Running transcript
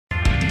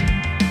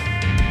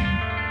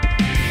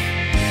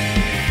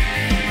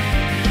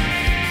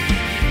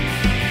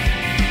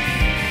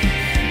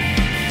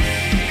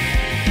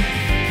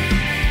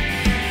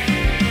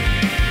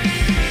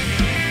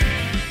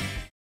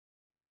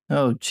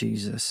Oh,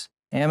 Jesus.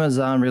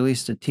 Amazon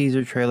released a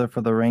teaser trailer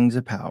for the Rings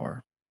of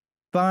Power.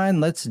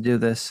 Fine, let's do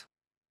this.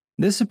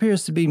 This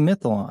appears to be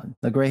Mythalon,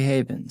 the Grey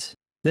Havens.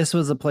 This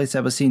was the place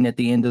that was seen at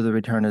the end of The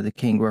Return of the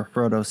King where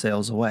Frodo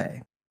sails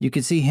away. You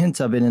can see hints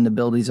of it in the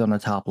buildings on the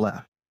top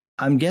left.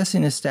 I'm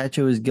guessing his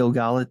statue is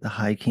Gilgalad, the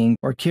High King,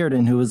 or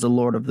Círdan, who is the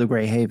Lord of the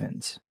Grey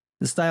Havens.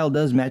 The style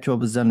does match what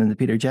was done in the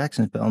Peter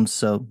Jackson films,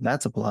 so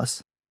that's a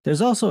plus.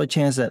 There's also a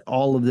chance that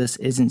all of this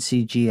isn't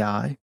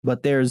CGI,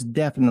 but there's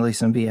definitely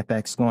some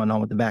VFX going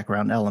on with the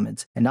background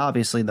elements, and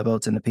obviously the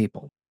boats and the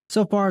people.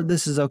 So far,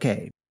 this is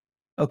okay.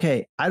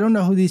 Okay, I don't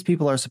know who these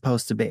people are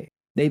supposed to be.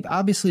 They've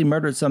obviously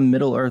murdered some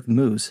Middle-earth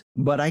moose,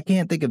 but I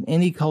can't think of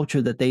any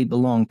culture that they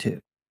belong to.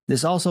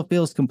 This also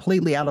feels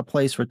completely out of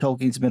place for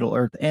Tolkien's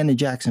Middle-earth and the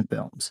Jackson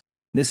films.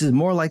 This is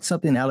more like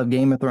something out of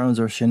Game of Thrones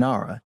or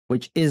Shannara,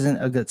 which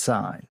isn't a good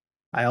sign.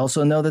 I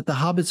also know that the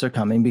hobbits are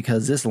coming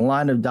because this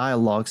line of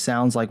dialogue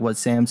sounds like what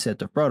Sam said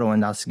to Frodo in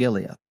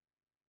Osgiliath.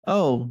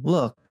 Oh,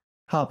 look,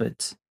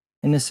 hobbits,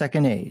 in the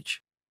Second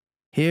Age.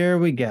 Here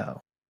we go.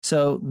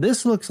 So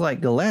this looks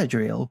like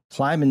Galadriel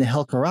climbing the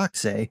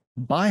Helcaraxe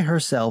by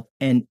herself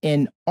and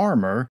in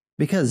armor,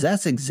 because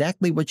that's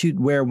exactly what you'd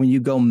wear when you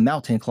go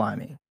mountain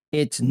climbing.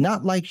 It's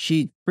not like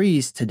she'd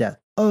freeze to death.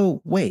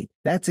 Oh, wait,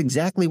 that's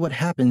exactly what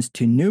happens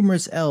to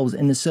numerous elves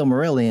in the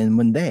Silmarillion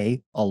when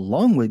they,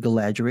 along with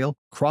Galadriel,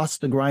 cross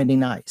the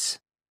grinding ice.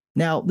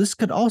 Now, this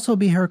could also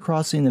be her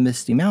crossing the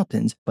Misty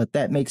Mountains, but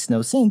that makes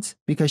no sense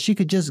because she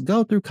could just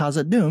go through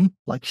Khazad-dûm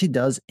like she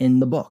does in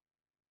the book.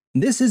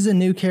 This is a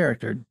new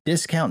character,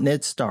 Discount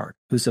Ned Stark,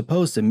 who's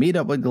supposed to meet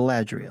up with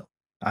Galadriel.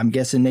 I'm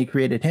guessing they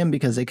created him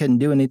because they couldn't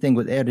do anything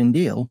with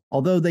Erendil,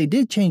 although they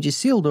did change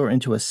Isildur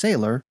into a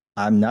sailor.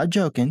 I'm not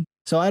joking,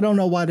 so I don't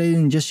know why they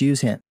didn't just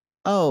use him.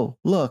 Oh,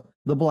 look,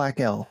 the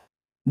Black Elf.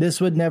 This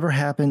would never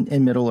happen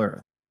in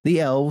Middle-earth. The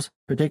elves,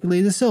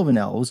 particularly the Sylvan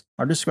elves,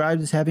 are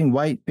described as having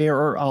white, fair,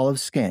 or olive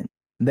skin.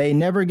 They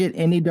never get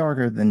any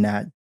darker than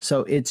that,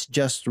 so it's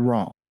just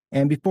wrong.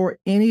 And before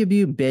any of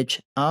you bitch,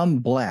 I'm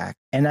black,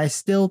 and I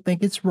still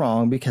think it's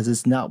wrong because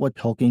it's not what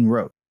Tolkien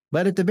wrote.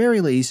 But at the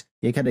very least,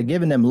 you could have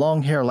given them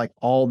long hair like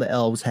all the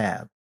elves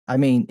have. I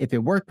mean, if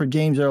it worked for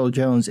James Earl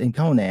Jones in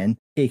Conan,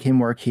 it can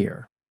work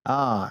here.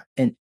 Ah,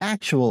 an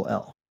actual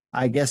elf.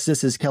 I guess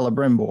this is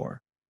Celebrimbor.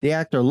 The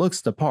actor looks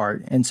the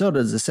part, and so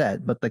does the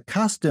set, but the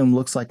costume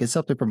looks like it's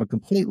something from a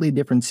completely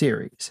different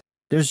series.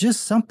 There's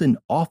just something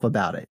off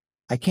about it.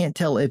 I can't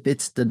tell if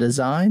it's the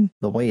design,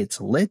 the way it's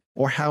lit,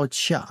 or how it's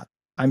shot.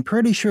 I'm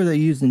pretty sure they're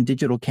using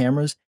digital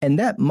cameras, and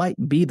that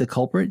might be the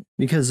culprit,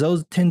 because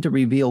those tend to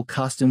reveal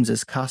costumes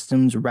as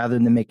costumes rather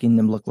than making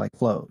them look like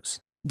clothes.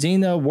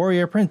 Xena,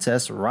 warrior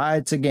princess,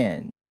 rides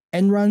again,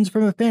 and runs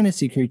from a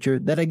fantasy creature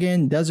that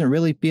again doesn't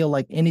really feel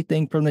like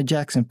anything from the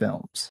Jackson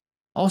films.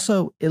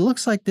 Also, it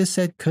looks like this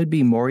set could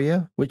be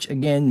Moria, which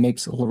again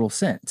makes a little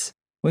sense.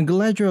 When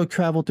Galadriel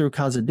traveled through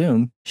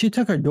Khazad-dûm, she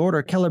took her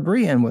daughter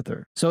Celebrian with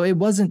her, so it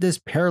wasn't this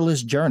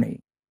perilous journey.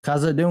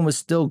 Khazad-dûm was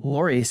still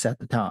glorious at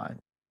the time.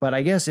 But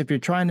I guess if you're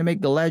trying to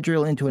make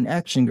Galadriel into an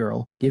action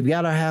girl, you've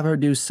got to have her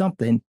do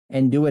something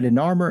and do it in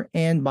armor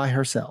and by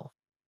herself.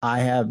 I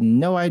have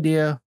no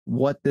idea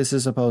what this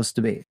is supposed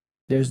to be.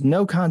 There's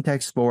no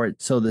context for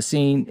it, so the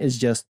scene is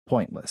just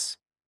pointless.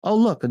 Oh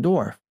look, a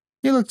dwarf.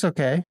 He looks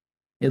okay.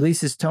 At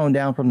least it's toned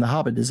down from the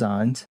Hobbit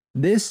designs.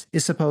 This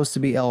is supposed to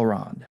be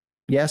Elrond.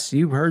 Yes,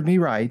 you heard me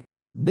right.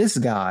 This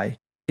guy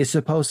is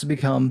supposed to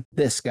become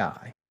this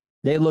guy.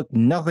 They look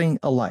nothing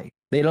alike.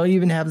 They don't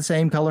even have the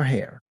same color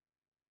hair.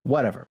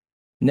 Whatever.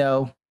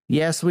 No,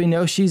 yes, we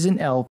know she's an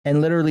elf,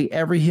 and literally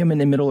every human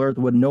in Middle-earth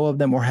would know of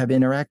them or have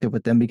interacted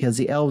with them because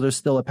the elves are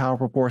still a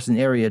powerful force in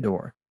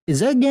Eriador. Is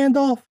that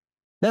Gandalf?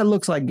 That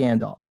looks like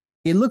Gandalf.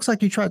 It looks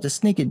like you tried to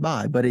sneak it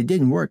by, but it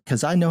didn't work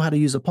because I know how to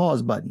use a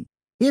pause button.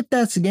 If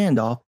that's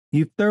Gandalf,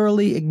 you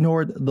thoroughly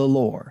ignored the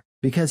lore,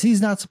 because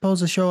he's not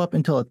supposed to show up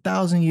until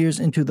 1,000 years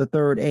into the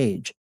Third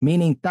Age,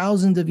 meaning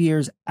thousands of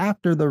years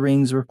after the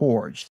rings were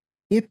forged.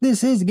 If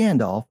this is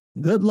Gandalf,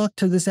 good luck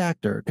to this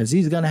actor, because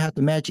he's going to have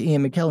to match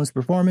Ian McKellen's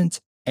performance,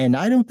 and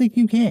I don't think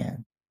you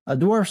can. A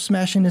dwarf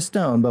smashing a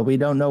stone, but we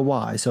don't know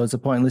why, so it's a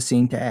pointless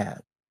scene to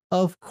add.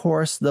 Of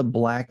course, the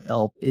black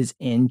elf is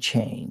in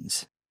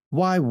chains.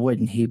 Why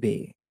wouldn't he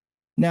be?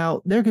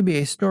 Now, there could be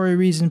a story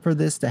reason for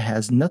this that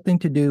has nothing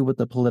to do with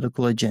the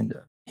political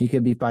agenda. He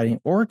could be fighting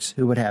orcs,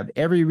 who would have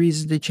every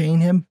reason to chain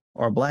him,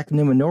 or black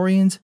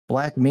Númenóreans,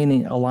 black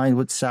meaning aligned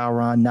with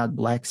Sauron, not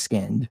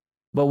black-skinned.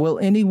 But will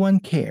anyone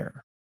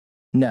care?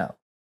 No.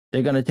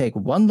 They're going to take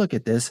one look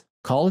at this,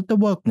 call it the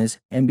wokeness,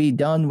 and be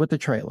done with the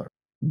trailer.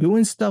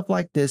 Doing stuff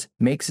like this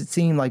makes it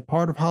seem like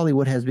part of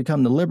Hollywood has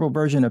become the liberal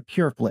version of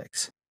pure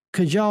flicks.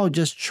 Could y'all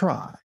just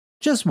try?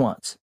 Just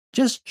once.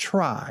 Just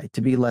try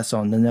to be less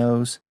on the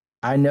nose.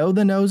 I know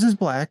the nose is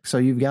black, so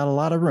you've got a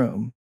lot of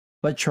room.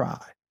 But try.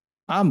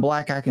 I'm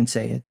black, I can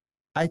say it.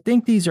 I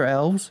think these are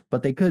elves,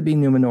 but they could be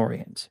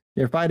Númenóreans.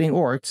 They're fighting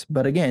orcs,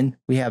 but again,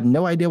 we have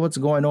no idea what's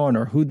going on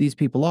or who these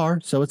people are,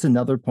 so it's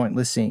another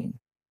pointless scene.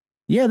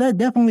 Yeah, that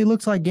definitely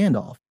looks like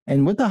Gandalf,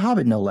 and with the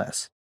Hobbit no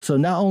less. So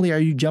not only are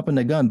you jumping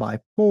the gun by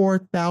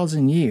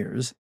 4,000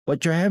 years,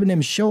 but you're having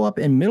him show up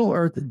in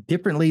Middle-earth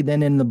differently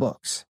than in the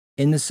books.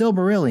 In the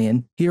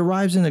Silmarillion, he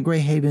arrives in the Grey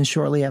Havens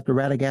shortly after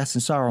Radagast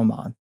and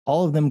Saruman,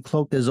 all of them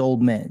cloaked as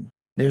old men.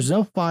 There's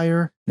no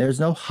fire, there's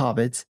no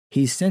hobbits.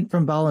 He's sent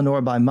from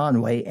Valinor by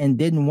Manwë and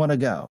didn't want to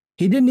go.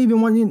 He didn't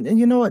even want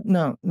you know what?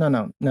 No.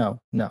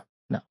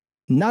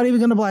 Not even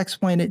gonna black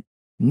explain it.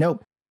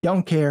 Nope.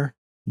 Don't care.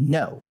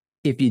 No.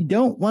 If you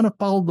don't want to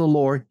follow the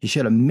lore, you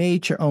should have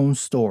made your own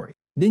story.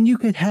 Then you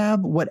could have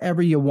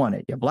whatever you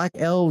wanted, your black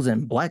elves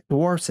and black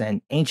dwarfs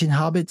and ancient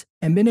hobbits,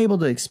 and been able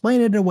to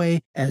explain it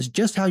away as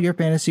just how your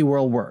fantasy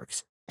world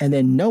works. And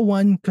then no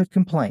one could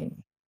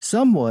complain.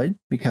 Some would,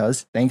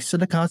 because thanks to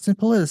the constant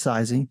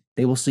politicizing,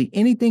 they will see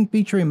anything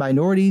featuring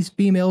minorities,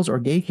 females, or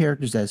gay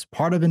characters as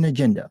part of an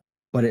agenda.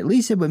 But at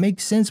least it would make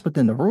sense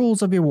within the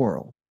rules of your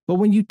world. But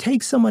when you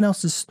take someone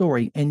else's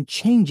story and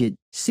change it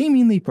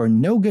seemingly for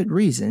no good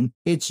reason,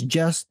 it's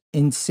just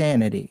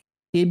insanity.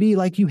 It'd be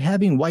like you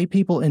having white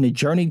people in a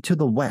journey to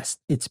the West.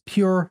 It's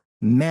pure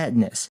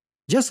madness.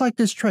 Just like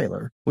this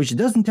trailer, which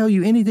doesn't tell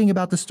you anything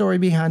about the story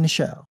behind the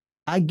show.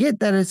 I get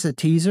that it's a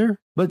teaser,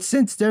 but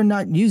since they're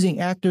not using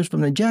actors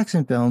from the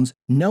Jackson films,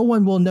 no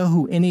one will know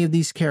who any of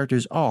these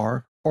characters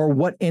are or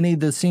what any of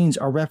the scenes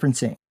are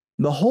referencing.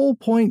 The whole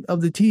point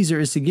of the teaser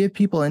is to give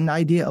people an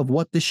idea of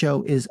what the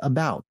show is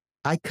about.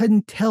 I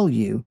couldn't tell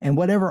you, and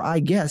whatever I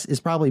guess is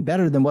probably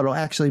better than what will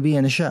actually be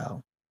in the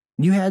show.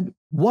 You had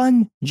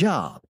one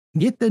job,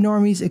 get the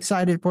normies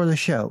excited for the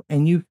show,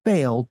 and you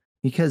failed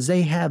because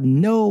they have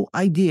no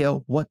idea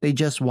what they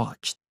just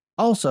watched.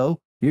 Also,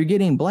 you're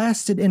getting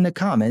blasted in the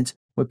comments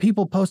with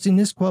people posting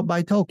this quote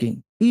by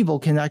Tolkien: "Evil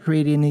cannot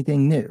create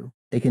anything new.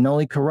 They can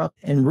only corrupt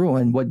and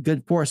ruin what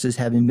good forces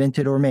have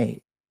invented or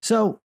made."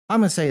 So, I'm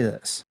going to say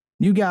this.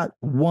 You got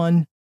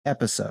one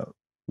episode.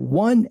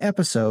 One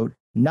episode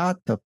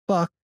not to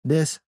fuck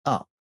this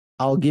up.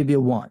 I'll give you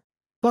one.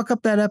 Fuck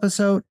up that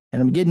episode,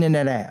 and I'm getting in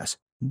that ass.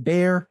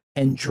 Bare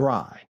and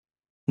dry.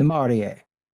 Namardier.